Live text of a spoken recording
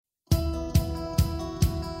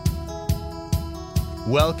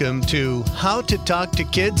Welcome to How to Talk to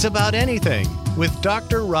Kids About Anything with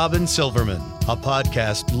Dr. Robin Silverman, a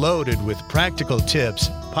podcast loaded with practical tips,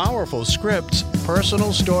 powerful scripts,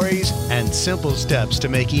 personal stories, and simple steps to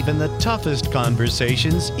make even the toughest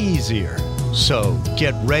conversations easier. So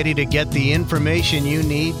get ready to get the information you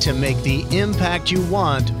need to make the impact you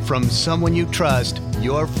want from someone you trust,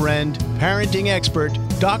 your friend, parenting expert,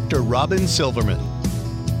 Dr. Robin Silverman.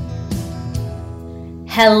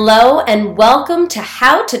 Hello and welcome to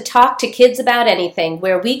How to Talk to Kids About Anything,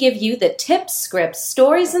 where we give you the tips, scripts,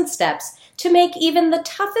 stories, and steps to make even the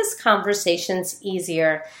toughest conversations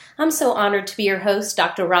easier. I'm so honored to be your host,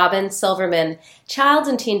 Dr. Robin Silverman, child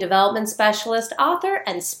and teen development specialist, author,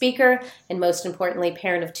 and speaker, and most importantly,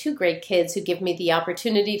 parent of two great kids who give me the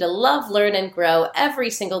opportunity to love, learn, and grow every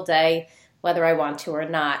single day, whether I want to or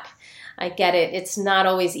not. I get it. It's not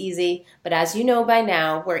always easy, but as you know by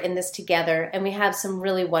now, we're in this together and we have some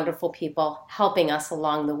really wonderful people helping us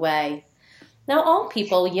along the way. Now, all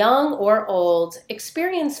people, young or old,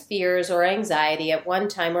 experience fears or anxiety at one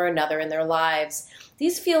time or another in their lives.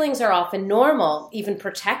 These feelings are often normal, even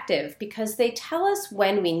protective, because they tell us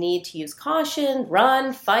when we need to use caution,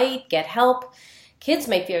 run, fight, get help. Kids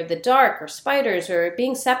may fear the dark or spiders or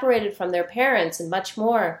being separated from their parents and much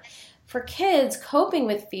more. For kids, coping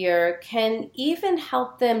with fear can even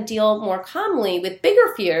help them deal more calmly with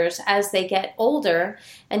bigger fears as they get older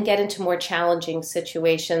and get into more challenging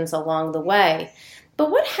situations along the way.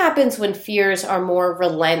 But what happens when fears are more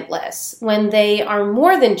relentless, when they are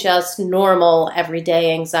more than just normal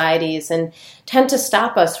everyday anxieties and tend to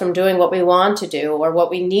stop us from doing what we want to do or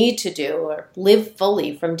what we need to do or live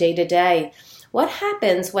fully from day to day? What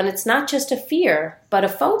happens when it's not just a fear, but a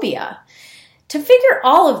phobia? To figure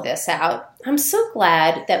all of this out, I'm so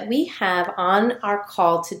glad that we have on our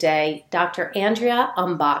call today Dr. Andrea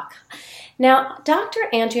Umbach. Now, Dr.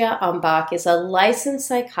 Andrea Umbach is a licensed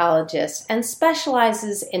psychologist and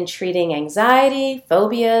specializes in treating anxiety,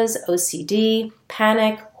 phobias, OCD,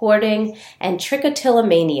 panic, hoarding, and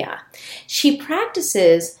trichotillomania. She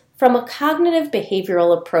practices from a cognitive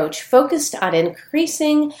behavioral approach focused on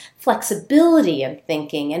increasing flexibility in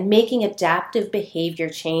thinking and making adaptive behavior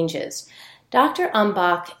changes. Dr.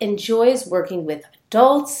 Umbach enjoys working with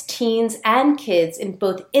adults, teens, and kids in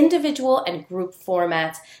both individual and group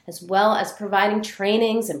formats, as well as providing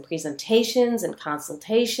trainings and presentations and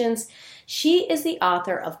consultations. She is the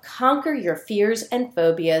author of Conquer Your Fears and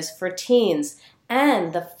Phobias for Teens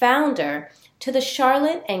and the founder to the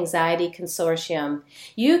Charlotte Anxiety Consortium.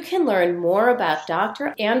 You can learn more about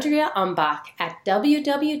Dr. Andrea Umbach at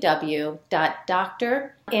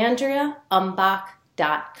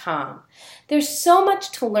www.drandreaumbach.com. There's so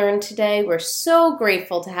much to learn today. We're so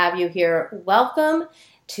grateful to have you here. Welcome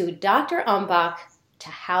to Dr. Umbach to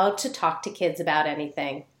How to Talk to Kids About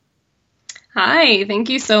Anything. Hi, thank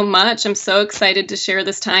you so much. I'm so excited to share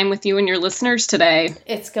this time with you and your listeners today.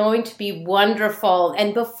 It's going to be wonderful.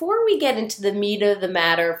 And before we get into the meat of the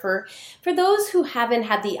matter, for those who haven't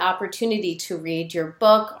had the opportunity to read your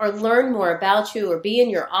book or learn more about you or be in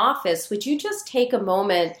your office, would you just take a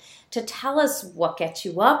moment to tell us what gets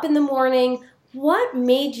you up in the morning? What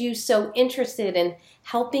made you so interested in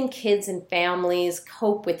helping kids and families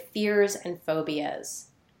cope with fears and phobias?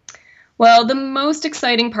 Well, the most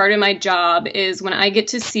exciting part of my job is when I get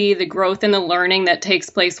to see the growth and the learning that takes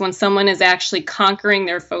place when someone is actually conquering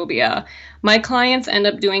their phobia. My clients end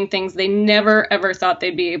up doing things they never, ever thought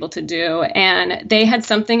they'd be able to do. And they had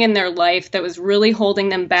something in their life that was really holding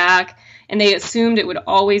them back, and they assumed it would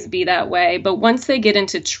always be that way. But once they get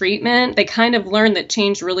into treatment, they kind of learn that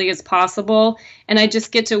change really is possible. And I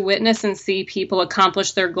just get to witness and see people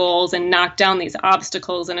accomplish their goals and knock down these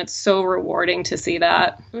obstacles. And it's so rewarding to see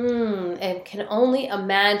that. And can only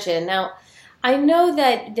imagine. Now, I know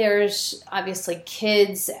that there's obviously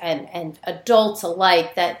kids and adults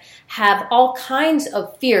alike that have all kinds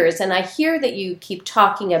of fears, and I hear that you keep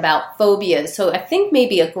talking about phobias. So I think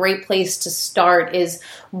maybe a great place to start is,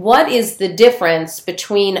 what is the difference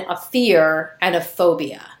between a fear and a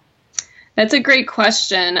phobia? That's a great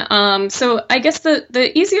question. So I guess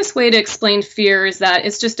the easiest way to explain fear is that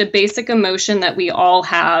it's just a basic emotion that we all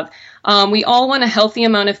have. We all want a healthy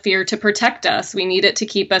amount of fear to protect us. We need it to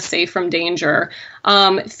keep us safe from danger.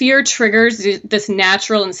 Fear triggers this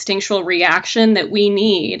natural instinctual reaction that we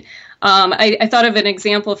need. I thought of an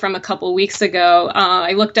example from a couple weeks ago.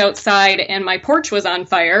 I looked outside and my porch was on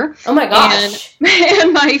fire. Oh my gosh.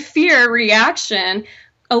 And my fear reaction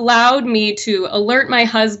allowed me to alert my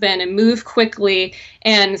husband and move quickly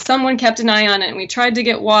and someone kept an eye on it, and we tried to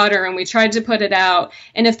get water, and we tried to put it out.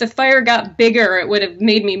 And if the fire got bigger, it would have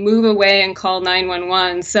made me move away and call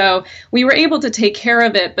 911. So we were able to take care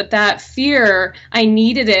of it, but that fear, I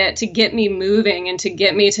needed it to get me moving and to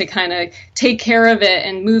get me to kind of take care of it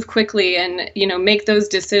and move quickly and, make those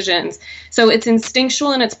decisions. So it's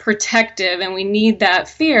instinctual and it's protective, and we need that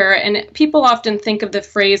fear. And people often think of the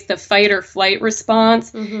phrase, the fight or flight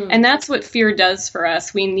response, and that's what fear does for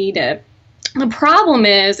us. We need it. The problem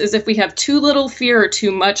is if we have too little fear or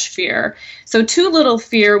too much fear. So too little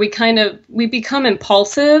fear, we become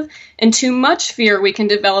impulsive, and too much fear, we can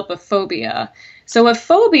develop a phobia. So a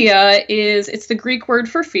phobia it's the Greek word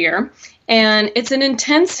for fear, and it's an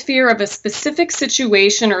intense fear of a specific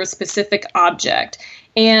situation or a specific object.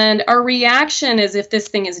 And our reaction is if this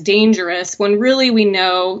thing is dangerous, when really we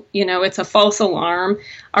know, it's a false alarm.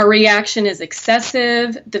 Our reaction is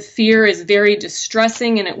excessive. The fear is very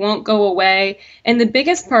distressing and it won't go away. And the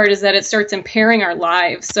biggest part is that it starts impairing our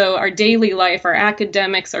lives. So our daily life, our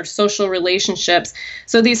academics, our social relationships.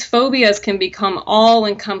 So these phobias can become all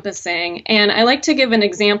encompassing. And I like to give an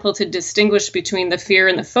example to distinguish between the fear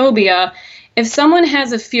and the phobia. If someone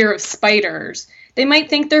has a fear of spiders, they might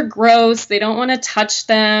think they're gross. They don't want to touch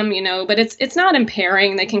them, but it's not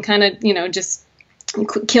impairing. They can kind of, just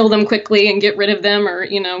kill them quickly and get rid of them, or,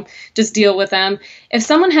 just deal with them. If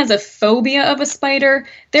someone has a phobia of a spider,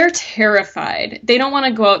 they're terrified. They don't want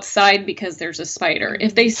to go outside because there's a spider.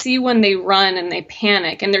 If they see one, they run and they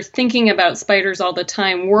panic, and they're thinking about spiders all the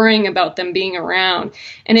time, worrying about them being around,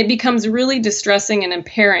 and it becomes really distressing and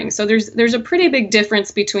impairing. So there's a pretty big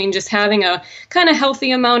difference between just having a kind of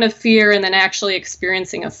healthy amount of fear and then actually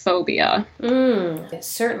experiencing a phobia. It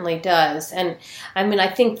certainly does. And I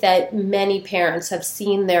think that many parents have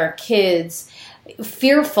seen their kids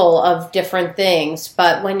fearful of different things,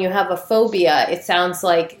 but when you have a phobia, it sounds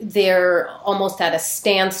like they're almost at a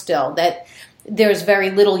standstill, that there's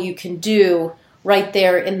very little you can do right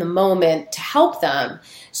there in the moment to help them.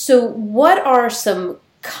 So what are some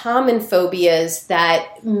common phobias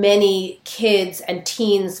that many kids and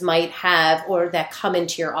teens might have or that come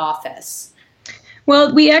into your office?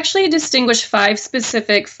 Well, we actually distinguish 5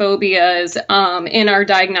 specific phobias in our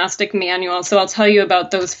diagnostic manual, so I'll tell you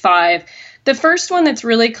about those 5. The first one that's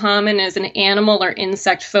really common is an animal or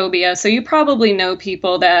insect phobia. So you probably know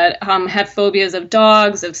people that have phobias of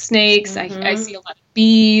dogs, of snakes. I see a lot of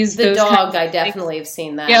bees. The dog, I definitely have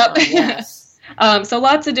seen that. Yep. One, yes. So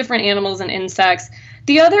lots of different animals and insects.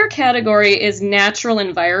 The other category is natural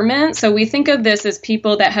environment. So we think of this as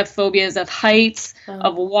people that have phobias of heights,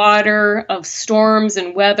 of water, of storms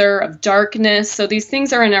and weather, of darkness. So these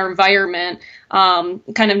things are in our environment, kind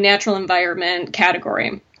of natural environment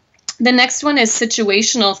category. The next one is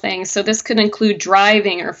situational things. So this could include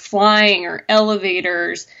driving or flying or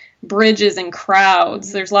elevators, bridges and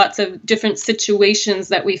crowds. There's lots of different situations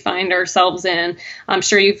that we find ourselves in. I'm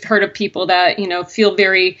sure you've heard of people that, feel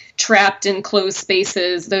very trapped in closed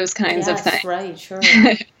spaces, those kinds of things. Right, sure.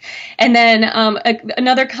 And then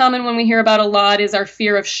another common one we hear about a lot is our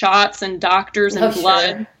fear of shots and doctors and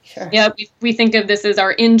blood. Sure. Yeah, we think of this as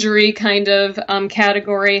our injury kind of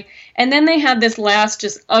category. And then they have this last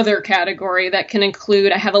just other category that can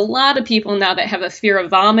include, I have a lot of people now that have a fear of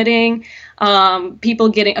vomiting, people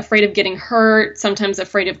getting afraid of getting hurt, sometimes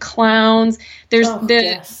afraid of clowns. There's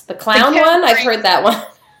the clown one, I've heard that one.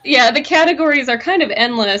 Yeah, the categories are kind of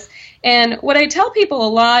endless. And what I tell people a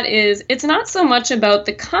lot is it's not so much about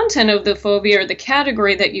the content of the phobia or the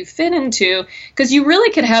category that you fit into, because you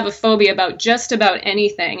really could have a phobia about just about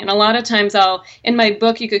anything. And a lot of times in my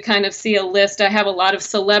book, you could kind of see a list. I have a lot of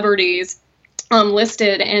celebrities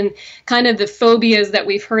listed and kind of the phobias that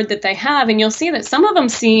we've heard that they have, and you'll see that some of them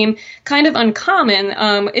seem kind of uncommon.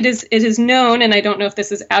 It is known, and I don't know if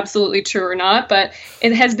this is absolutely true or not, but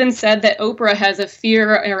it has been said that Oprah has a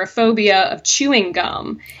fear or a phobia of chewing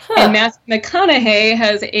gum, and Matthew McConaughey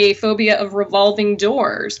has a phobia of revolving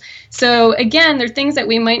doors. So again, they're things that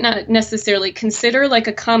we might not necessarily consider like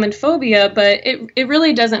a common phobia, but it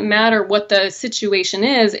really doesn't matter what the situation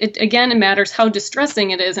is. It matters how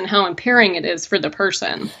distressing it is and how impairing it is for the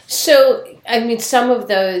person. So, some of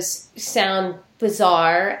those sound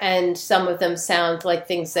bizarre, and some of them sound like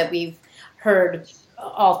things that we've heard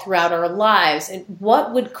all throughout our lives. And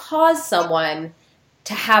what would cause someone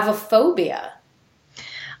to have a phobia?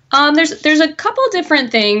 There's a couple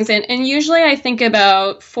different things, and usually I think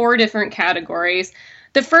about 4 different categories.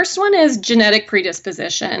 The first one is genetic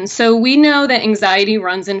predisposition. So we know that anxiety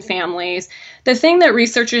runs in families. The thing that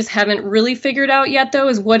researchers haven't really figured out yet, though,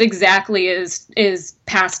 is what exactly is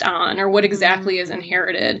passed on or what exactly is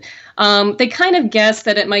inherited. They kind of guess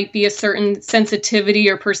that it might be a certain sensitivity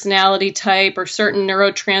or personality type or certain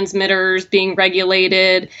neurotransmitters being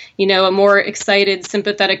regulated, a more excited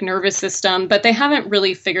sympathetic nervous system, but they haven't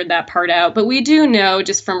really figured that part out. But we do know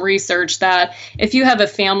just from research that if you have a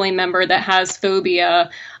family member that has phobia,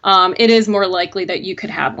 it is more likely that you could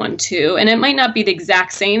have one too. And it might not be the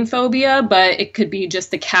exact same phobia, but it could be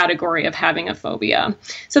just the category of having a phobia.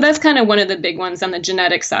 So that's kind of one of the big ones on the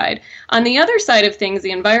genetic side. On the other side of things,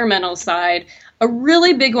 the environmental side, a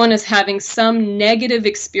really big one is having some negative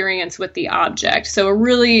experience with the object. So a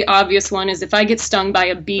really obvious one is if I get stung by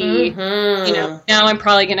a bee, now I'm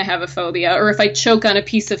probably going to have a phobia. Or if I choke on a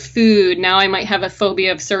piece of food, now I might have a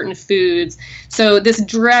phobia of certain foods. So this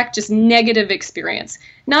direct, just negative experience.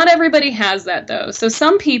 Not everybody has that, though. So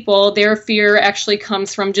some people, their fear actually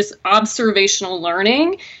comes from just observational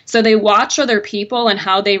learning. So they watch other people and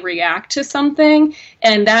how they react to something,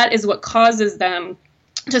 and that is what causes them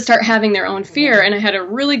to start having their own fear. And I had a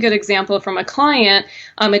really good example from a client,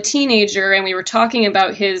 a teenager, and we were talking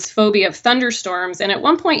about his phobia of thunderstorms. And at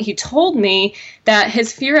one point he told me that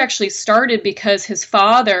his fear actually started because his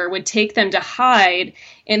father would take them to hide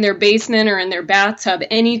in their basement or in their bathtub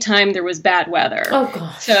anytime there was bad weather. Oh,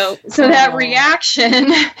 gosh. So that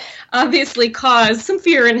reaction obviously caused some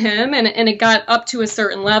fear in him, and it got up to a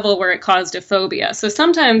certain level where it caused a phobia. So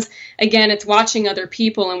sometimes, again, it's watching other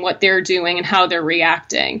people and what they're doing and how they're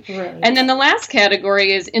reacting. Right. And then the last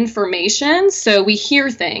category is information. So we hear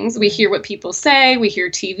things. We hear what people say. We hear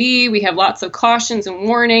TV. We have lots of cautions and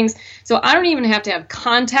warnings. So I don't even have to have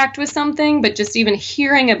contact with something, but just even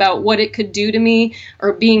hearing about what it could do to me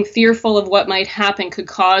or being fearful of what might happen could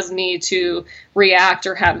cause me to react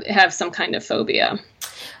or have some kind of phobia.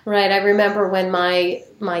 Right. I remember when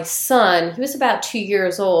my son, he was about 2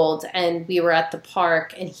 years old, and we were at the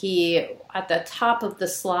park, and he, at the top of the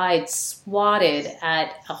slide, swatted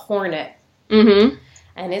at a hornet. Mm-hmm.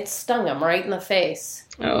 And it stung him right in the face.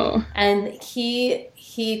 Oh. And he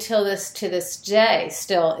to this day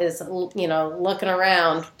still is, looking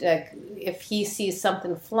around. If he sees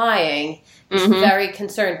something flying, he's very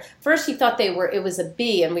concerned. First, he thought it was a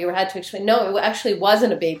bee, and we had to explain, no, it actually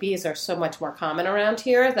wasn't a bee. Bees are so much more common around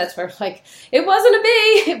here. That's where, it wasn't a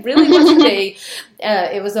bee. It really wasn't a bee.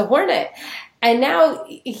 It was a hornet. And now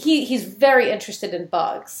he's very interested in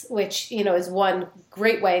bugs, which, is one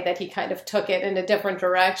great way that he kind of took it in a different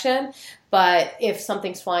direction. But if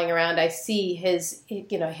something's flying around, I see his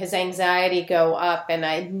anxiety go up, and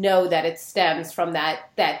I know that it stems from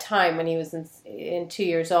that time when he was in 2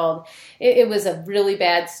 years old. It was a really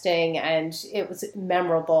bad sting, and it was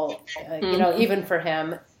memorable, even for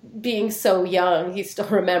him. Being so young, he still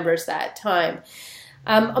remembers that time.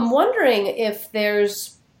 I'm wondering if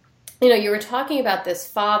there's, you were talking about this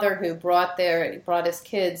father who brought his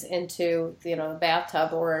kids into, the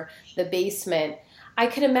bathtub or the basement. I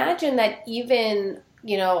could imagine that even,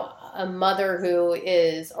 a mother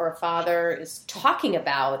or a father is talking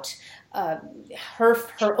about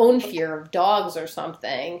her own fear of dogs or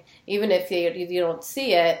something, even if you don't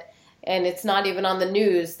see it, and it's not even on the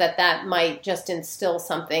news, that might just instill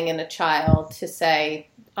something in a child to say,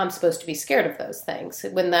 I'm supposed to be scared of those things.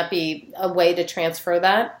 Wouldn't that be a way to transfer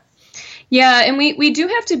that? Yeah, and we do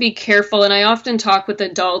have to be careful, and I often talk with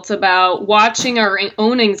adults about watching our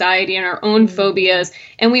own anxiety and our own phobias,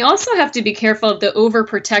 and we also have to be careful of the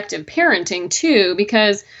overprotective parenting too,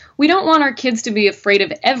 because we don't want our kids to be afraid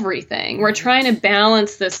of everything. We're trying to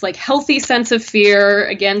balance this healthy sense of fear,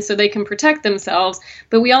 again, so they can protect themselves,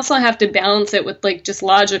 but we also have to balance it with just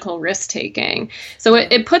logical risk-taking. So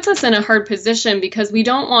it puts us in a hard position because we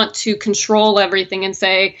don't want to control everything and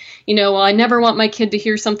say, well, I never want my kid to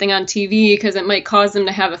hear something on TV because it might cause them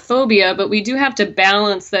to have a phobia, but we do have to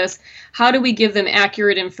balance this. How do we give them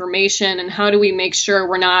accurate information, and how do we make sure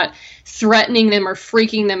we're not threatening them or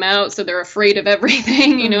freaking them out so they're afraid of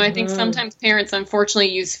everything? I think sometimes parents unfortunately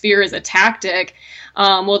use fear as a tactic.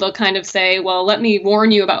 They'll kind of say, well, let me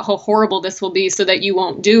warn you about how horrible this will be so that you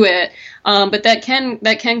won't do it. But that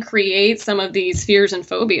can create some of these fears and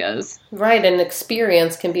phobias. Right, and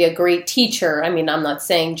experience can be a great teacher. I mean, I'm not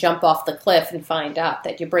saying jump off the cliff and find out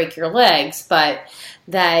that you break your legs, but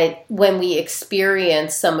that when we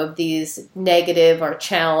experience some of these negative or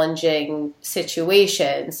challenging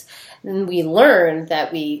situations, and we learn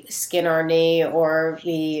that we skin our knee, or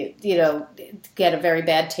we, get a very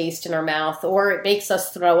bad taste in our mouth, or it makes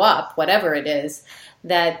us throw up, whatever it is,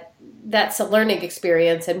 that's a learning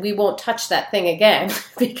experience, and we won't touch that thing again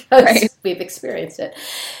because we've experienced it.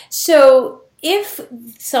 So if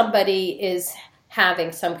somebody is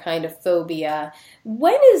having some kind of phobia,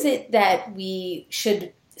 when is it that we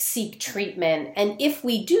should seek treatment? And if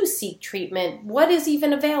we do seek treatment, what is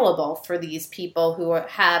even available for these people who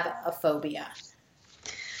have a phobia?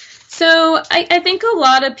 So I think a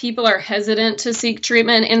lot of people are hesitant to seek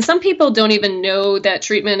treatment, and some people don't even know that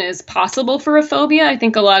treatment is possible for a phobia. I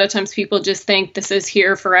think a lot of times people just think this is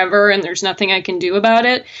here forever and there's nothing I can do about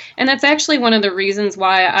it. And that's actually one of the reasons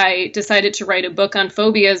why I decided to write a book on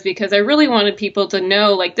phobias, because I really wanted people to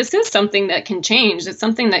know, like, this is something that can change. It's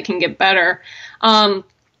something that can get better.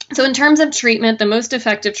 So in terms of treatment, the most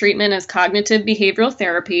effective treatment is cognitive behavioral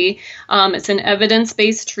therapy. It's an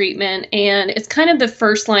evidence-based treatment, and it's kind of the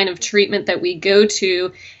first line of treatment that we go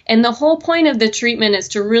to. And the whole point of the treatment is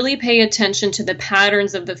to really pay attention to the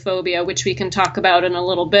patterns of the phobia, which we can talk about in a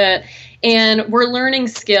little bit. And we're learning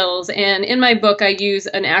skills. And in my book, I use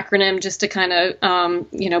an acronym just to kind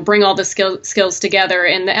of, bring all the skills together.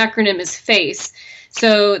 And the acronym is FACE.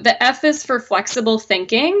 So the F is for flexible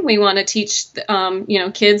thinking. We want to teach,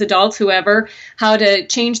 kids, adults, whoever, how to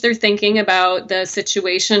change their thinking about the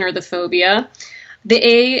situation or the phobia. The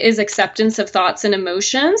A is acceptance of thoughts and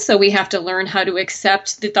emotions. So we have to learn how to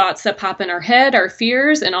accept the thoughts that pop in our head, our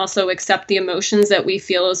fears, and also accept the emotions that we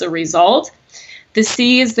feel as a result. The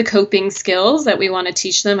C is the coping skills that we want to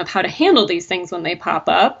teach them of how to handle these things when they pop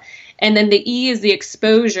up. And then the E is the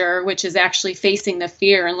exposure, which is actually facing the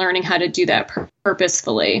fear and learning how to do that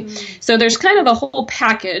purposefully. So there's kind of a whole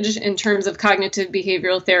package in terms of cognitive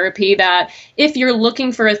behavioral therapy that if you're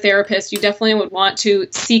looking for a therapist, you definitely would want to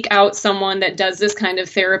seek out someone that does this kind of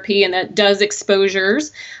therapy and that does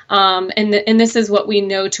exposures. And this is what we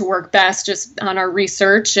know to work best just on our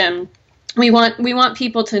research. And we want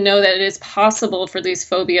people to know that it is possible for these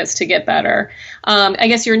phobias to get better. I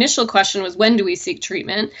guess your initial question was, when do we seek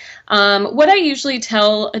treatment? What I usually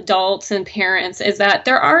tell adults and parents is that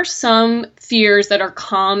there are some fears that are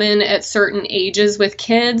common at certain ages with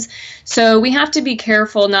kids. So we have to be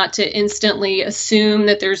careful not to instantly assume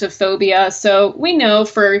that there's a phobia. So we know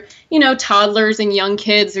for, toddlers and young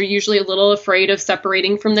kids are usually a little afraid of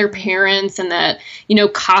separating from their parents, and that,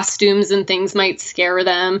 costumes and things might scare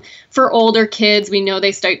them. For older kids, we know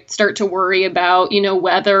they start to worry about,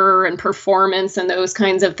 weather and performance and those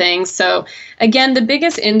kinds of things. So again, the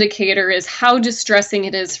biggest indicator is how distressing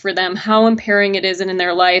it is for them, how impairing it is in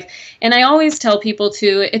their life. And I always tell people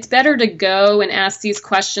it's better to go and ask these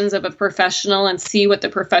questions of a professional and see what the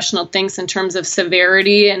professional thinks in terms of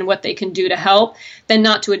severity and what they can do to help than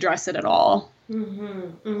not to address it at all.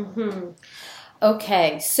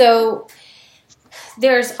 Okay, so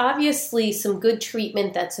there's obviously some good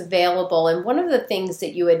treatment that's available. And one of the things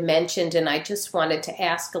that you had mentioned, and I just wanted to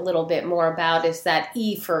ask a little bit more about, is that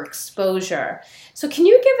E for exposure. So can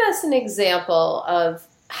you give us an example of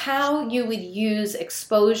how you would use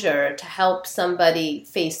exposure to help somebody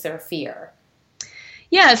face their fear?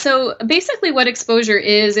 Yeah, so basically what exposure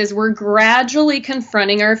is we're gradually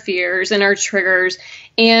confronting our fears and our triggers,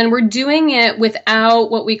 and we're doing it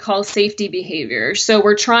without what we call safety behaviors. So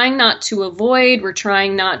we're trying not to avoid, we're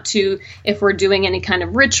trying not to, if we're doing any kind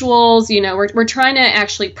of rituals, we're trying to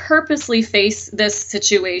actually purposely face this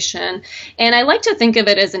situation. And I like to think of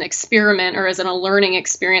it as an experiment or as a learning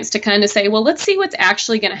experience to kind of say, well, let's see what's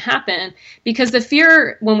actually going to happen. Because the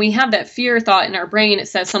fear, when we have that fear thought in our brain, it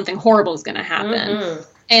says something horrible is going to happen.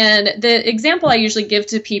 And the example I usually give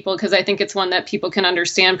to people, because I think it's one that people can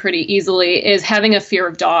understand pretty easily, is having a fear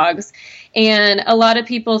of dogs. And a lot of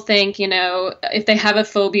people think, if they have a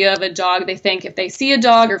phobia of a dog, they think if they see a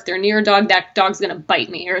dog or if they're near a dog, that dog's going to bite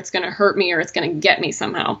me or it's going to hurt me or it's going to get me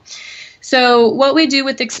somehow. So what we do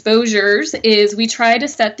with exposures is we try to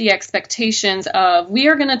set the expectations of, we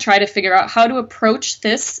are going to try to figure out how to approach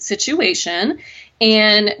this situation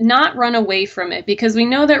and not run away from it, because we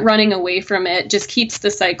know that running away from it just keeps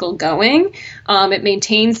the cycle going. It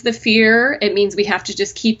maintains the fear. It means we have to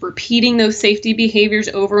just keep repeating those safety behaviors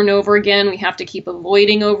over and over again. We have to keep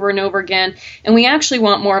avoiding over and over again. And we actually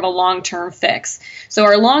want more of a long-term fix. So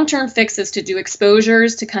our long-term fix is to do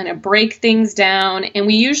exposures to kind of break things down. And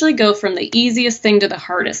we usually go from the easiest thing to the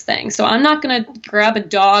hardest thing. So I'm not going to grab a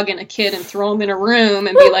dog and a kid and throw them in a room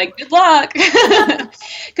and be like, good luck,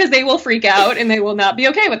 because they will freak out and they will not be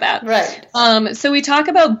okay with that. Right. So we talk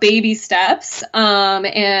about baby steps,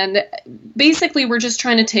 and basically we're just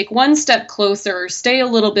trying to take one step closer, stay a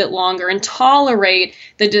little bit longer, and tolerate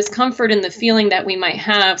the discomfort and the feeling that we might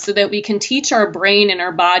have, so that we can teach our brain and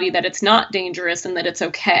our body that it's not dangerous and that it's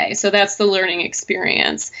okay. So that's the learning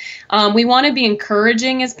experience. We want to be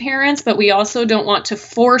encouraging as parents, but we also don't want to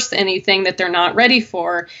force anything that they're not ready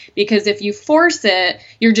for, because if you force it,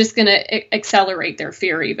 you're just going to accelerate their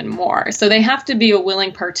fear even more. So they have to be a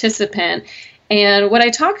willing participant. And what I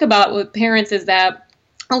talk about with parents is that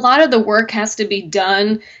a lot of the work has to be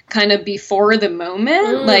done kind of before the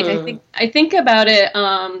moment. Like I think about it.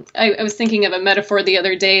 I was thinking of a metaphor the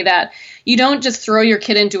other day that you don't just throw your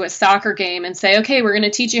kid into a soccer game and say, okay, we're going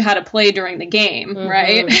to teach you how to play during the game,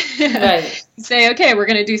 right? Right. Say, okay, we're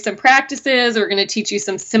going to do some practices. We're going to teach you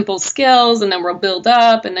some simple skills, and then we'll build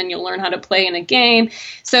up, and then you'll learn how to play in a game.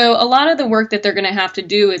 So a lot of the work that they're going to have to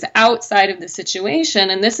do is outside of the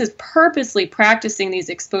situation, and this is purposely practicing these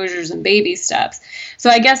exposures and baby steps.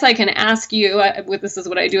 So I guess I can ask you, this is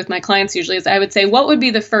what I do with my clients usually, is I would say, what would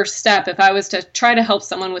be the first step if I was to try to help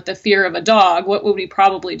someone with the fear of a dog? What would we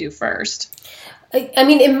probably do first? I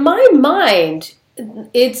mean, in my mind,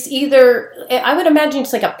 it's either, I would imagine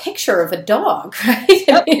it's like a picture of a dog, right?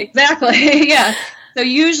 Yep, exactly. Yeah. So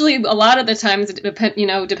usually a lot of the times, depending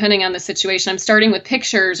on the situation, I'm starting with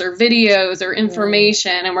pictures or videos or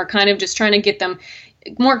information, and we're kind of just trying to get them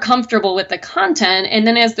more comfortable with the content. And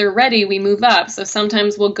then as they're ready, we move up. So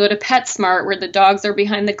sometimes we'll go to PetSmart where the dogs are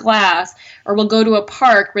behind the glass, or we'll go to a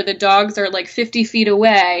park where the dogs are like 50 feet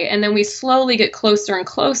away. And then we slowly get closer and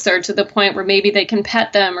closer to the point where maybe they can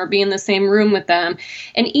pet them or be in the same room with them.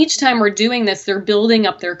 And each time we're doing this, they're building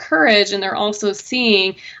up their courage, and they're also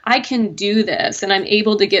seeing, I can do this and I'm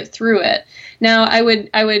able to get through it. Now, I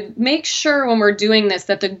would make sure when we're doing this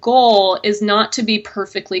that the goal is not to be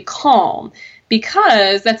perfectly calm,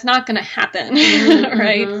 because that's not going to happen,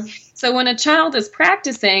 right? So when a child is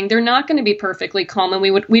practicing, they're not going to be perfectly calm, and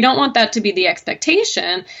we don't want that to be the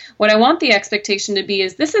expectation. What I want the expectation to be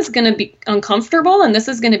is this is going to be uncomfortable and this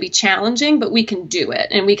is going to be challenging, but we can do it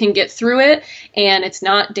and we can get through it, and it's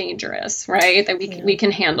not dangerous, right? That we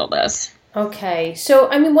can handle this. Okay. So,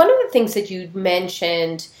 I mean, one of the things that you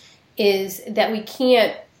mentioned is that we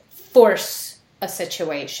can't force a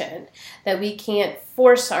situation, that we can't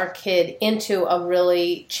force our kid into a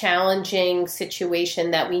really challenging situation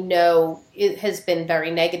that we know it has been very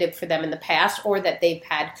negative for them in the past, or that they've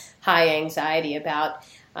had high anxiety about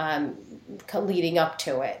leading up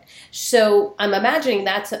to it. So I'm imagining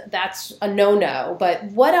that's a no-no, but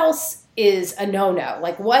what else is a no-no?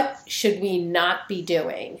 Like, what should we not be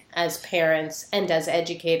doing as parents and as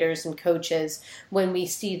educators and coaches when we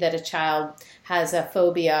see that a child has a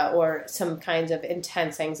phobia or some kinds of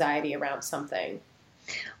intense anxiety around something?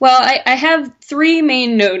 Well, I have three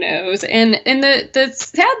main no-nos, and the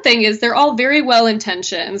sad thing is they're all very well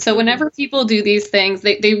intentioned. So whenever people do these things,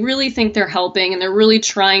 they really think they're helping, and they're really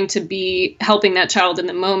trying to be helping that child in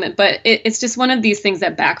the moment. But it's just one of these things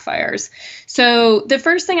that backfires. So the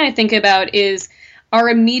first thing I think about is our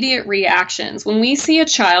immediate reactions. When we see a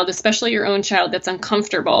child, especially your own child, that's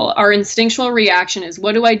uncomfortable, our instinctual reaction is,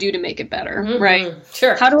 what do I do to make it better, right?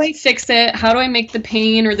 Sure. How do I fix it? How do I make the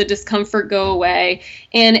pain or the discomfort go away?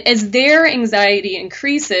 And as their anxiety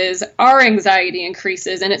increases, our anxiety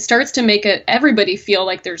increases, and it starts to make everybody feel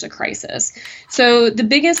like there's a crisis. So the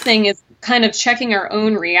biggest thing is kind of checking our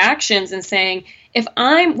own reactions and saying,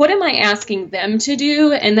 what am I asking them to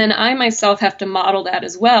do? And then I myself have to model that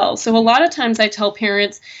as well. So a lot of times I tell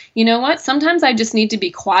parents, you know what, sometimes I just need to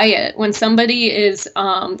be quiet when somebody is,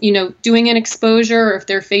 doing an exposure, or if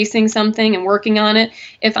they're facing something and working on it.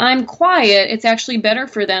 If I'm quiet, it's actually better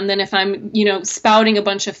for them than if I'm, spouting a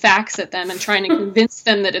bunch of facts at them and trying to convince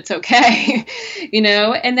them that it's okay,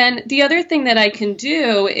 And then the other thing that I can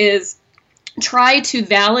do is try to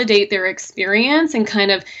validate their experience and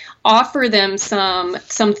kind of offer them some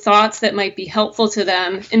thoughts that might be helpful to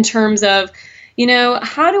them in terms of,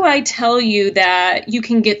 how do I tell you that you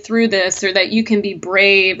can get through this, or that you can be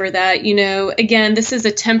brave, or that, again, this is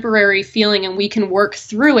a temporary feeling and we can work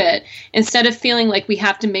through it, instead of feeling like we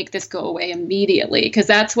have to make this go away immediately, because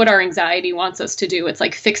that's what our anxiety wants us to do. It's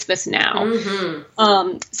like, fix this now.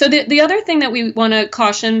 So the other thing that we want to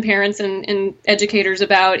caution parents and educators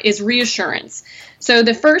about is reassurance. So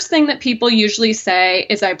the first thing that people usually say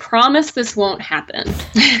is, I promise this won't happen.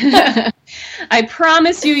 I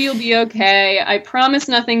promise you'll be okay. I promise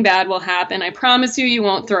nothing bad will happen. I promise you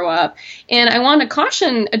won't throw up. And I want to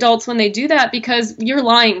caution adults when they do that, because you're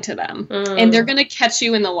lying to them and they're going to catch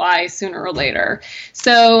you in the lie sooner or later.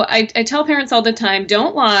 So I tell parents all the time,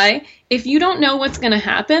 don't lie. If you don't know what's going to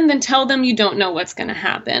happen, then tell them you don't know what's going to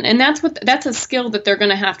happen. And that's a skill that they're going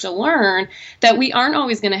to have to learn, that we aren't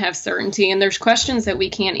always going to have certainty, and there's questions that we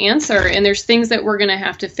can't answer, and there's things that we're going to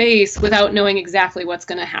have to face without knowing exactly what's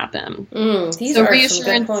going to happen. These are some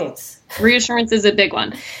good points. Reassurance is a big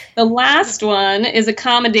one. The last one is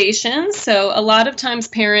accommodations. So a lot of times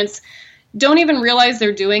parents don't even realize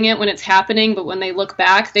they're doing it when it's happening, but when they look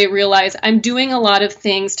back, they realize I'm doing a lot of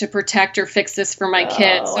things to protect or fix this for my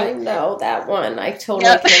kids. Oh, I know that one. I totally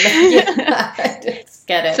can just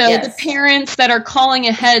get it. So the parents that are calling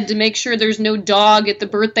ahead to make sure there's no dog at the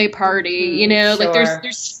birthday party, you know, like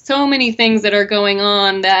there's so many things that are going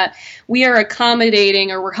on that we are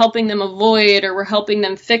accommodating, or we're helping them avoid, or we're helping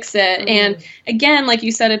them fix it. And again, like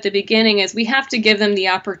you said at the beginning, is we have to give them the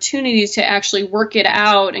opportunity to actually work it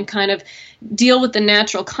out and kind of deal with the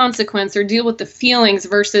natural consequence or deal with the feelings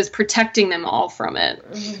versus protecting them all from it.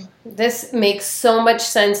 This makes so much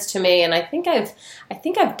sense to me, and I think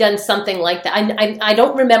I've done something like that. I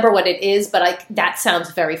don't remember what it is, but that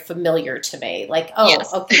sounds very familiar to me. Like,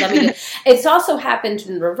 okay, let me. It's also happened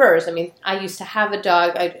in reverse. I mean, I used to have a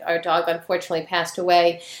dog. Our dog unfortunately passed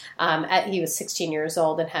away. He was 16 years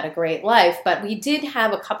old and had a great life, but we did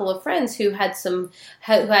have a couple of friends who had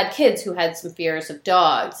kids who had some fears of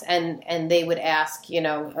dogs, and they would ask, you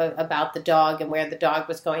know, about the dog and where the dog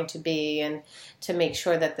was going to be, and to make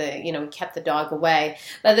sure that we kept the dog away.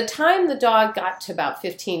 By the time the dog got to about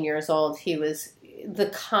 15 years old, he was the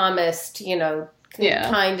calmest,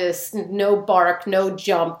 kindest, no bark, no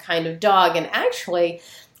jump kind of dog. And actually,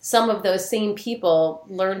 some of those same people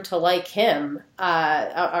learned to like him,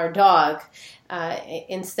 our dog,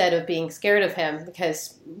 instead of being scared of him.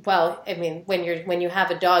 Because, well, I mean, when you have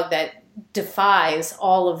a dog that defies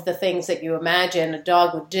all of the things that you imagine a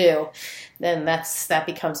dog would do, then that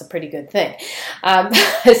becomes a pretty good thing. But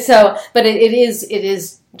it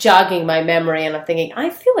is jogging my memory, and I'm thinking, I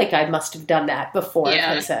feel like I must have done that before.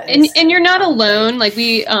 Yeah. And you're not alone. Like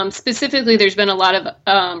we specifically, there's been a lot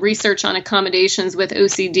of research on accommodations with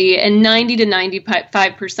OCD, and 90 to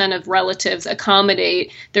 95% of relatives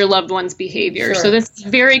accommodate their loved one's behavior. Sure. So this is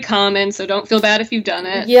very common. So don't feel bad if you've done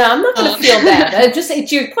it. Yeah, I'm not going to feel bad.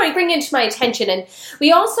 It's your point, bringing it to my attention. And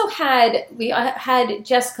we also had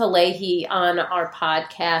Jessica Leahy on our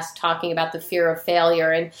podcast talking about the fear of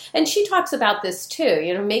failure, and she talks about this too.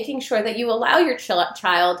 You know, making sure that you allow your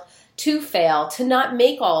child to fail, to not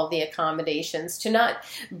make all of the accommodations, to not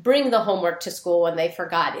bring the homework to school when they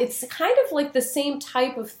forgot. It's kind of like the same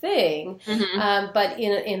type of thing, but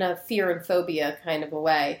in a fear and phobia kind of a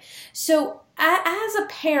way. So as a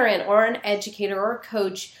parent or an educator or a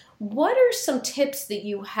coach, what are some tips that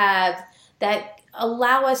you have that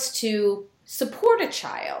allow us to support a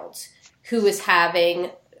child who is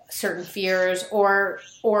having certain fears or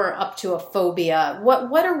up to a phobia?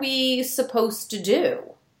 What are we supposed to do?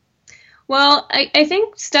 Well, I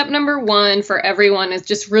think step number one for everyone is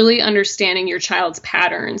just really understanding your child's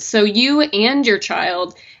patterns. So you and your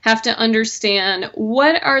child have to understand,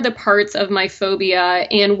 what are the parts of my phobia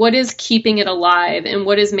and what is keeping it alive and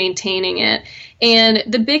what is maintaining it. And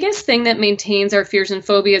the biggest thing that maintains our fears and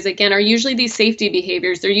phobias, again, are usually these safety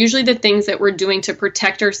behaviors. They're usually the things that we're doing to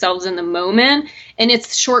protect ourselves in the moment, and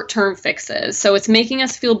it's short-term fixes. So it's making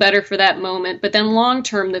us feel better for that moment, but then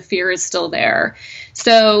long-term, the fear is still there.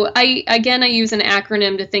 So I use an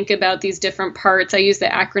acronym to think about these different parts. I use the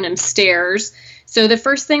acronym STARES. So the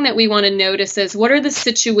first thing that we want to notice is, what are the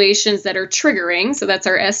situations that are triggering? So that's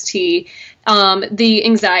our ST, the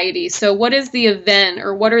anxiety. So what is the event,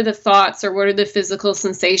 or what are the thoughts, or what are the physical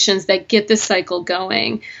sensations that get the cycle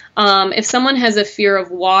going? If someone has a fear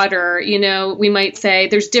of water, we might say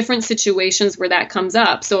there's different situations where that comes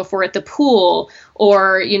up. So if we're at the pool,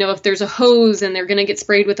 or, if there's a hose and they're going to get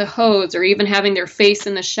sprayed with a hose, or even having their face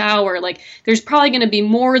in the shower, like there's probably going to be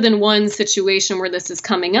more than one situation where this is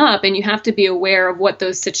coming up, and you have to be aware of what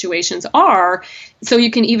those situations are so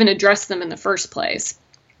you can even address them in the first place.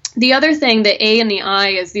 The other thing, the A and the I,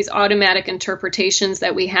 is these automatic interpretations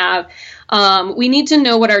that we have. We need to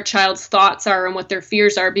know what our child's thoughts are and what their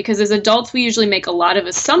fears are, because as adults, we usually make a lot of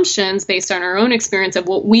assumptions based on our own experience of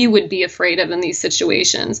what we would be afraid of in these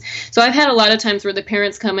situations. So I've had a lot of times where the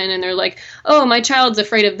parents come in and they're like, oh, my child's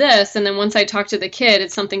afraid of this. And then once I talk to the kid,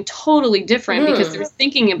 it's something totally different because they're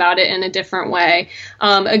thinking about it in a different way.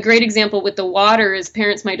 A great example with the water is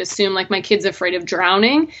parents might assume like my kid's afraid of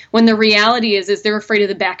drowning, when the reality is they're afraid of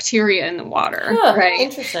the bacteria in the water. Right?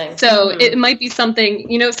 Interesting. So it might be something,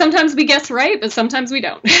 sometimes we guess right, but sometimes we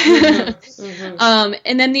don't.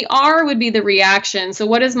 And then the R would be the reaction. So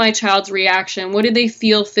what is my child's reaction? What do they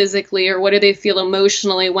feel physically, or what do they feel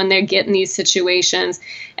emotionally when they get in these situations?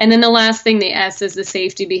 And then the last thing, the S, is the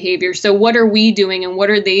safety behavior. So what are we doing and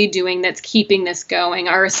what are they doing that's keeping this going?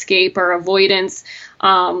 Our escape, our avoidance,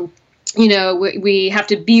 we have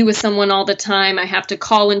to be with someone all the time. I have to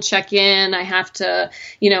call and check in. I have to,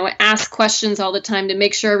 ask questions all the time to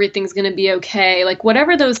make sure everything's going to be okay. Like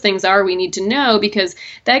whatever those things are, we need to know, because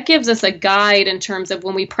that gives us a guide in terms of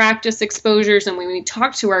when we practice exposures and when we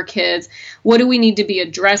talk to our kids, what do we need to be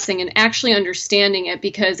addressing and actually understanding it,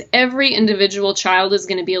 because every individual child is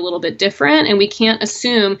going to be a little bit different, and we can't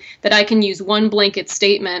assume that I can use one blanket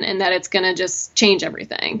statement and that it's going to just change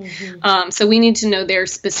everything. Mm-hmm. So we need to know their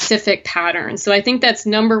specific patterns. So I think that's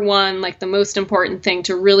number one, like the most important thing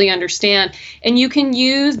to really understand. And you can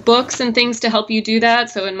use books and things to help you do that.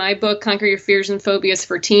 So in my book, Conquer Your Fears and Phobias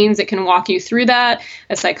for Teens, it can walk you through that.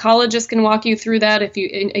 A psychologist can walk you through that if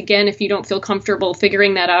you don't feel comfortable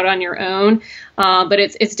figuring that out on your own. But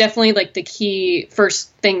it's definitely like the key first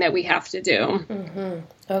thing that we have to do. Mm-hmm.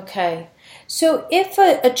 Okay. So if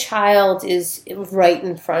a child is right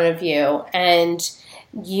in front of you and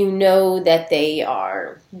you know that they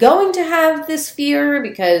are going to have this fear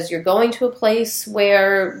because you're going to a place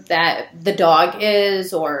where that the dog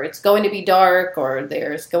is, or it's going to be dark, or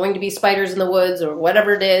there's going to be spiders in the woods, or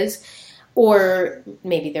whatever it is, or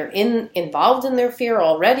maybe they're involved in their fear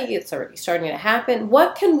already, it's already starting to happen.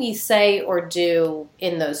 What can we say or do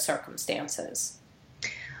in those circumstances?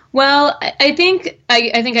 Well, I think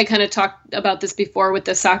I kind of talked about this before with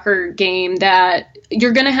the soccer game, that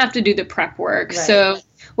you're going to have to do the prep work. Right. So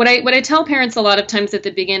what I tell parents a lot of times at the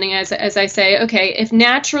beginning, as I say, okay, if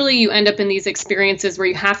naturally you end up in these experiences where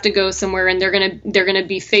you have to go somewhere and they're gonna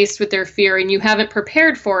be faced with their fear and you haven't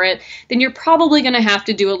prepared for it, then you're probably going to have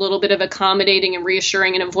to do a little bit of accommodating and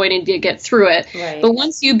reassuring and avoiding to get through it. Right. But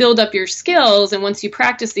once you build up your skills and once you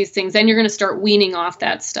practice these things, then you're going to start weaning off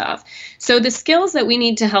that stuff. So the skills that we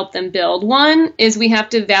need to help them build, one is we have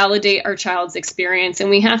to validate our child's experience, and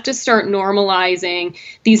we have to start normalizing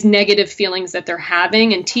these negative feelings that they're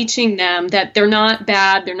having and teaching them that they're not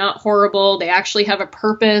bad, they're not horrible, they actually have a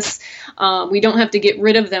purpose. We don't have to get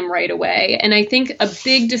rid of them right away. And I think a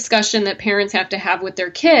big discussion that parents have to have with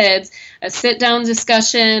their kids, a sit-down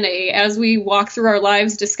discussion, as we walk through our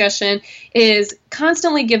lives discussion, is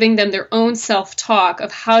constantly giving them their own self-talk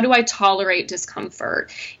of how do I tolerate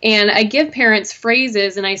discomfort. And I give parents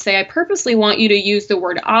phrases and I say, I purposely want you to use the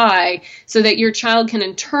word I so that your child can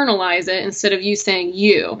internalize it instead of you saying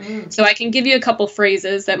you. So I can give you a couple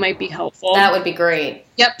phrases that might be helpful. That would be great.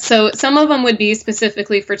 Yep. So some of them would be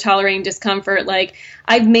specifically for tolerating discomfort, like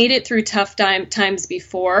I've made it through tough times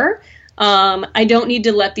before. I don't need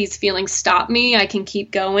to let these feelings stop me. I can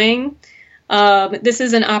keep going. This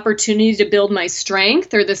is an opportunity to build my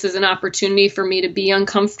strength, or this is an opportunity for me to be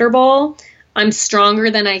uncomfortable. I'm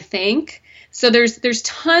stronger than I think. So there's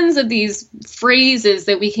tons of these phrases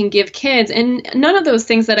that we can give kids, and none of those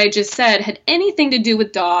things that I just said had anything to do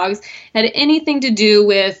with dogs, had anything to do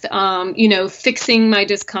with, fixing my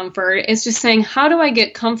discomfort. It's just saying, how do I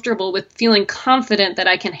get comfortable with feeling confident that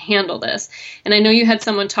I can handle this? And I know you had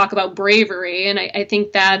someone talk about bravery, and I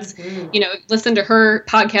think that's, listen to her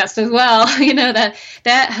podcast as well,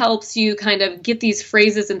 that helps you kind of get these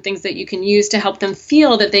phrases and things that you can use to help them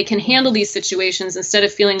feel that they can handle these situations instead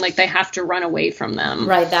of feeling like they have to run away from them.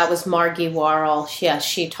 Right. That was Margie Worrell.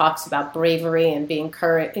 She talks about bravery and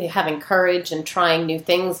having courage and trying new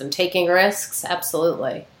things and taking risks.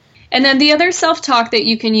 Absolutely. And then the other self-talk that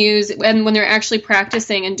you can use when they're actually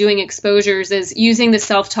practicing and doing exposures is using the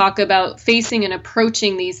self-talk about facing and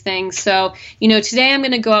approaching these things. So, today I'm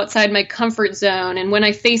going to go outside my comfort zone, and when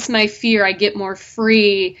I face my fear, I get more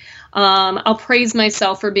free. I'll praise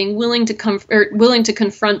myself for being willing to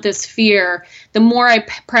confront this fear. The more I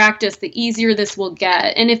practice, the easier this will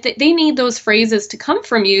get. And if they need those phrases to come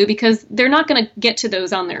from you, because they're not going to get to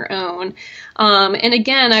those on their own. And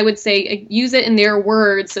again, I would say use it in their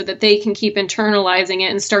words so that they can keep internalizing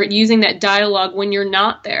it and start using that dialogue when you're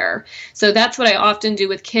not there. So that's what I often do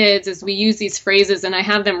with kids is we use these phrases and I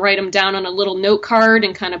have them write them down on a little note card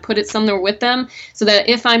and kind of put it somewhere with them so that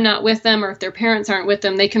if I'm not with them or if their parents aren't with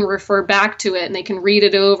them, they can refer back to it and they can read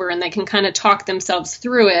it over and they can kind of talk themselves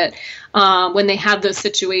through it when they have those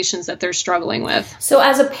situations that they're struggling with. So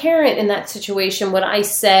as a parent in that situation, would I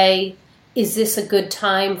say, is this a good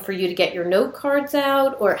time for you to get your note cards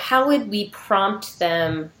out? Or how would we prompt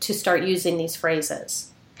them to start using these phrases?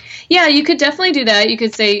 Yeah, you could definitely do that. You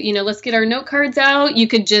could say, let's get our note cards out. You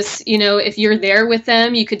could just, if you're there with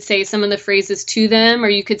them, you could say some of the phrases to them, or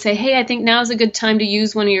you could say, hey, I think now's a good time to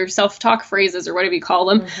use one of your self-talk phrases or whatever you call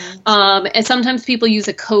them. Mm-hmm. And sometimes people use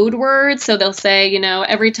a code word. So they'll say,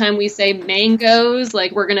 every time we say mangoes,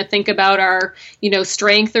 like we're going to think about our,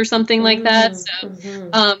 strength or something like that.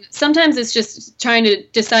 So sometimes it's just trying to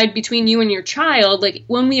decide between you and your child, like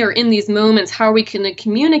when we are in these moments, how are we going to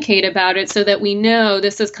communicate about it so that we know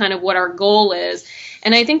this is kind of what our goal is.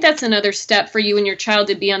 And I think that's another step for you and your child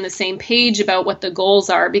to be on the same page about what the goals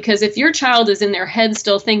are. Because if your child is in their head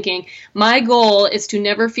still thinking, my goal is to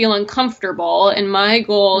never feel uncomfortable and my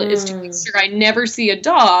goal is to make sure I never see a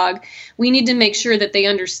dog, we need to make sure that they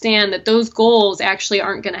understand that those goals actually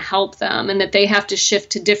aren't going to help them and that they have to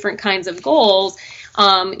shift to different kinds of goals.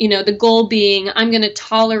 The goal being, I'm going to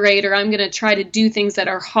tolerate or I'm going to try to do things that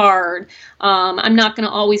are hard. I'm not going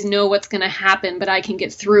to always know what's going to happen, but I can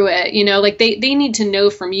get through it. They need to know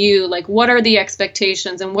from you, like, what are the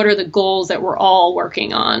expectations and what are the goals that we're all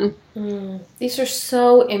working on? These are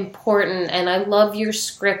so important. And I love your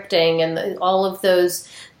scripting and all of those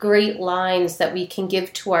great lines that we can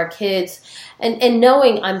give to our kids and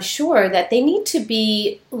knowing, I'm sure, that they need to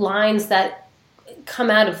be lines that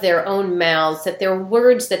come out of their own mouths, that they're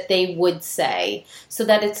words that they would say, so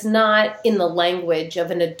that it's not in the language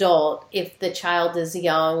of an adult if the child is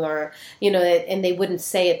young or, and they wouldn't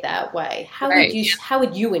say it that way. How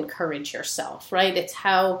would you encourage yourself, right? It's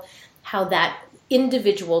how that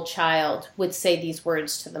individual child would say these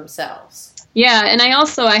words to themselves. Yeah, and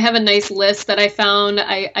I have a nice list that I found.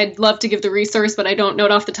 I'd love to give the resource, but I don't know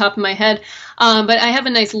it off the top of my head. But I have a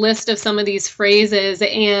nice list of some of these phrases,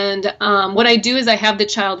 and what I do is I have the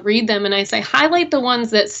child read them, and I say, highlight the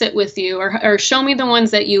ones that sit with you, or show me the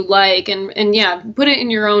ones that you like, and put it in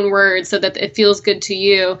your own words so that it feels good to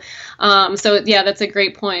you. That's a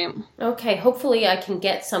great point. Okay, hopefully I can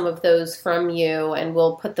get some of those from you, and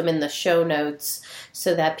we'll put them in the show notes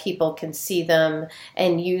so that people can see them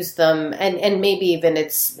and use them, and maybe even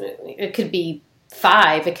it could be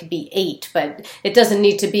 5, it could be 8, but it doesn't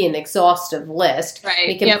need to be an exhaustive list. Right.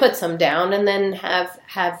 We can put some down and then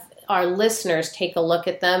have our listeners take a look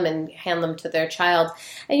at them and hand them to their child.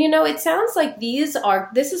 And it sounds like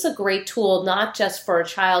this is a great tool, not just for a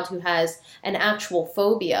child who has an actual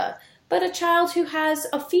phobia, but a child who has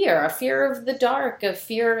a fear of the dark, a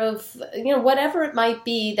fear of, whatever it might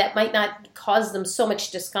be that might not cause them so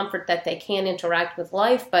much discomfort that they can't interact with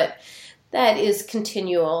life, but that is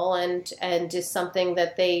continual and is something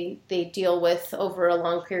that they deal with over a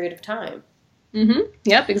long period of time. Mm-hmm.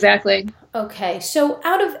 Yep, exactly. Okay, so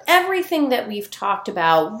out of everything that we've talked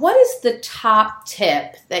about, what is the top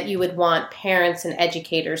tip that you would want parents and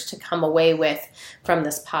educators to come away with from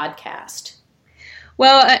this podcast?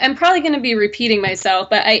 Well, I'm probably going to be repeating myself,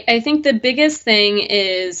 but I think the biggest thing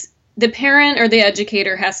is the parent or the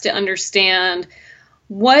educator has to understand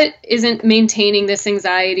what isn't maintaining this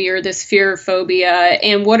anxiety or this fear or phobia,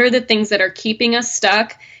 and what are the things that are keeping us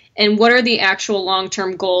stuck, and what are the actual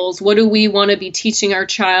long-term goals? What do we want to be teaching our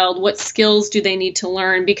child? What skills do they need to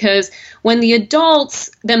learn? Because when the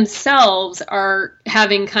adults themselves are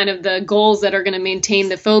having kind of the goals that are going to maintain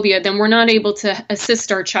the phobia, then we're not able to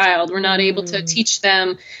assist our child. We're not able to teach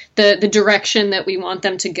them the direction that we want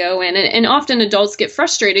them to go in. And often adults get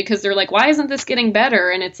frustrated because they're like, why isn't this getting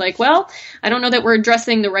better? And it's like, well, I don't know that we're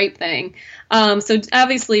addressing the right thing. So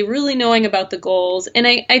obviously really knowing about the goals. And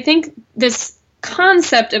I think this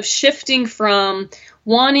concept of shifting from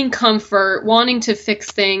wanting comfort, wanting to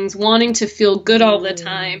fix things, wanting to feel good all the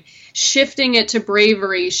time, shifting it to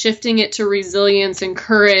bravery, shifting it to resilience and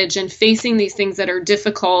courage and facing these things that are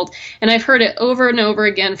difficult. And I've heard it over and over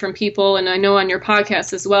again from people, and I know on your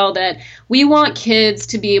podcast as well, that we want kids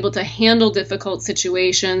to be able to handle difficult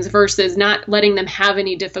situations versus not letting them have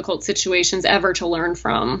any difficult situations ever to learn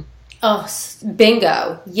from. Oh,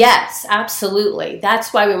 bingo. Yes, absolutely.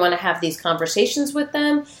 That's why we want to have these conversations with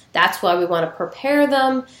them. That's why we want to prepare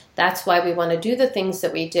them. That's why we want to do the things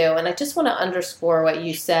that we do. And I just want to underscore what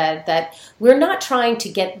you said, that we're not trying to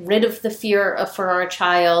get rid of the fear for our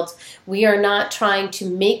child. We are not trying to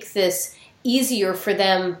make this easier for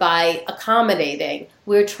them by accommodating.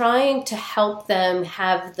 We're trying to help them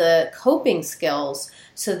have the coping skills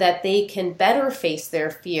so that they can better face their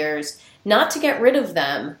fears, not to get rid of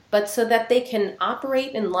them, but so that they can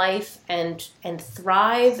operate in life and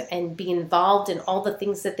thrive and be involved in all the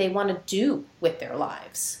things that they want to do with their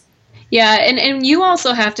lives. Yeah, and you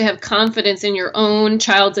also have to have confidence in your own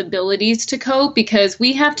child's abilities to cope, because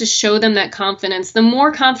we have to show them that confidence. The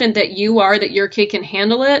more confident that you are that your kid can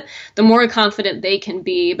handle it, the more confident they can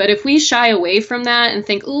be. But if we shy away from that and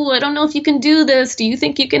think, "Ooh, I don't know if you can do this. Do you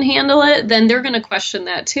think you can handle it?" then they're going to question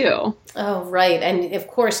that too. Oh, right. And of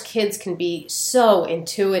course, kids can be so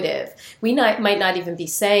intuitive. We might not even be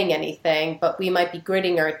saying anything, but we might be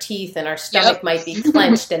gritting our teeth and our stomach might be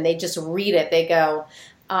clenched, and they just read it. They go,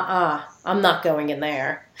 I'm not going in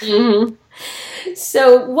there. Mm-hmm.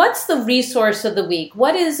 So what's the resource of the week?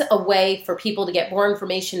 What is a way for people to get more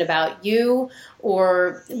information about you,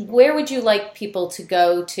 or where would you like people to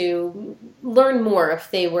go to learn more if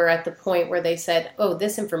they were at the point where they said, oh,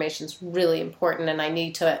 this information is really important and I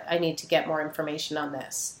need to get more information on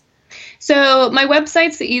this? So my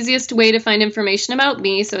website's the easiest way to find information about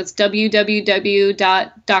me. So it's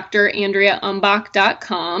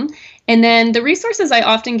www.drandreaumbach.com. And then the resources I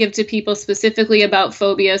often give to people specifically about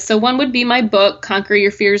phobias. So one would be my book, Conquer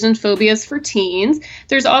Your Fears and Phobias for Teens.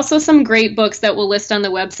 There's also some great books that we'll list on the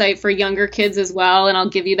website for younger kids as well, and I'll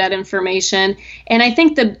give you that information. And I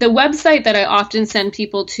think the website that I often send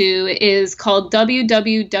people to is called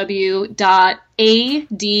www.adaa.org,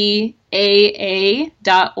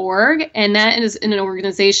 and that is in an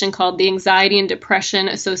organization called the Anxiety and Depression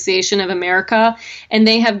Association of America, and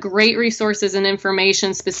they have great resources and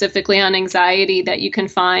information specifically on anxiety that you can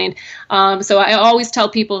find. So I always tell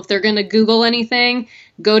people if they're going to Google anything,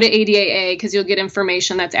 go to ADAA because you'll get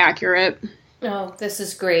information that's accurate. Oh, this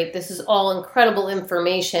is great. This is all incredible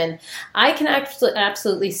information. I can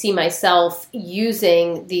absolutely see myself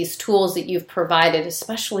using these tools that you've provided,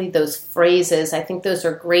 especially those phrases. I think those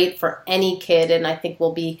are great for any kid, and I think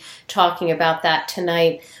we'll be talking about that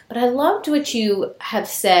tonight. But I loved what you have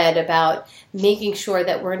said about making sure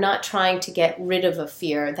that we're not trying to get rid of a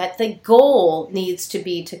fear, that the goal needs to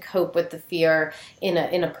be to cope with the fear in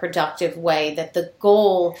a productive way, that the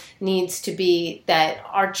goal needs to be that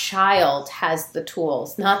our child has the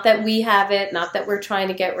tools, not that we have it, not that we're trying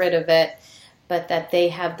to get rid of it, but that they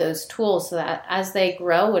have those tools so that as they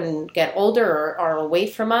grow and get older or are away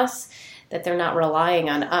from us, that they're not relying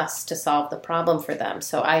on us to solve the problem for them.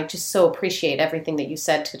 So I just so appreciate everything that you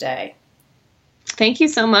said today. Thank you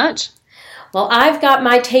so much. Well, I've got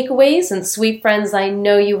my takeaways, and sweet friends, I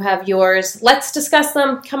know you have yours. Let's discuss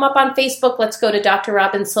them. Come up on Facebook. Let's go to Dr.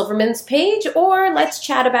 Robin Silverman's page, or let's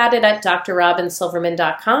chat about it at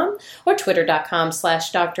drrobinsilverman.com or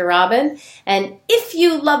twitter.com/Dr. Robin. And if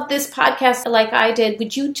you love this podcast like I did,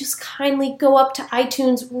 would you just kindly go up to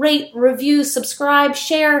iTunes, rate, review, subscribe,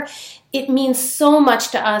 share? It means so much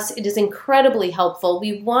to us. It is incredibly helpful.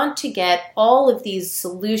 We want to get all of these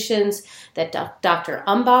solutions that Dr.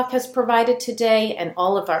 Umbach has provided today and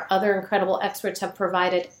all of our other incredible experts have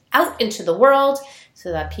provided out into the world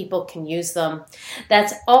so that people can use them.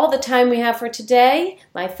 That's all the time we have for today.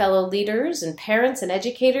 My fellow leaders and parents and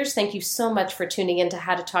educators, thank you so much for tuning in to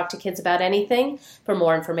How to Talk to Kids About Anything. For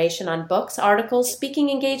more information on books, articles, speaking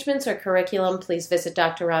engagements, or curriculum, please visit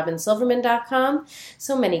drrobinsilverman.com.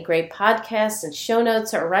 So many great podcasts and show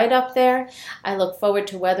notes are right up there. I look forward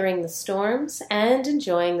to weathering the storms and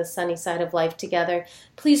enjoying the sunny side of life together.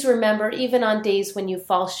 Please remember, even on days when you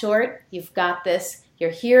fall short, you've got this. You're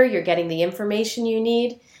here, you're getting the information you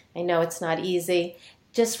need. I know it's not easy.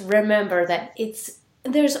 Just remember that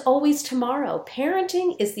there's always tomorrow.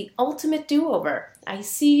 Parenting is the ultimate do-over. I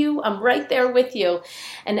see you, I'm right there with you.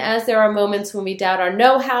 And as there are moments when we doubt our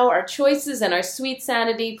know-how, our choices, and our sweet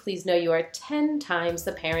sanity, please know you are 10 times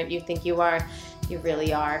the parent you think you are. You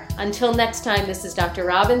really are. Until next time, this is Dr.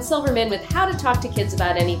 Robin Silverman with How to Talk to Kids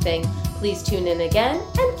About Anything. Please tune in again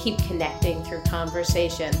and keep connecting through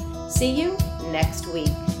conversation. See you next week.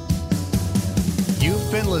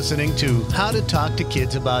 You've been listening to How to Talk to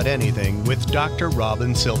Kids About Anything with Dr.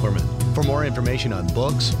 Robin Silverman. For more information on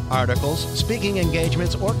books, articles, speaking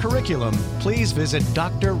engagements, or curriculum, please visit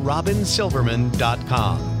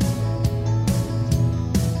drrobinsilverman.com.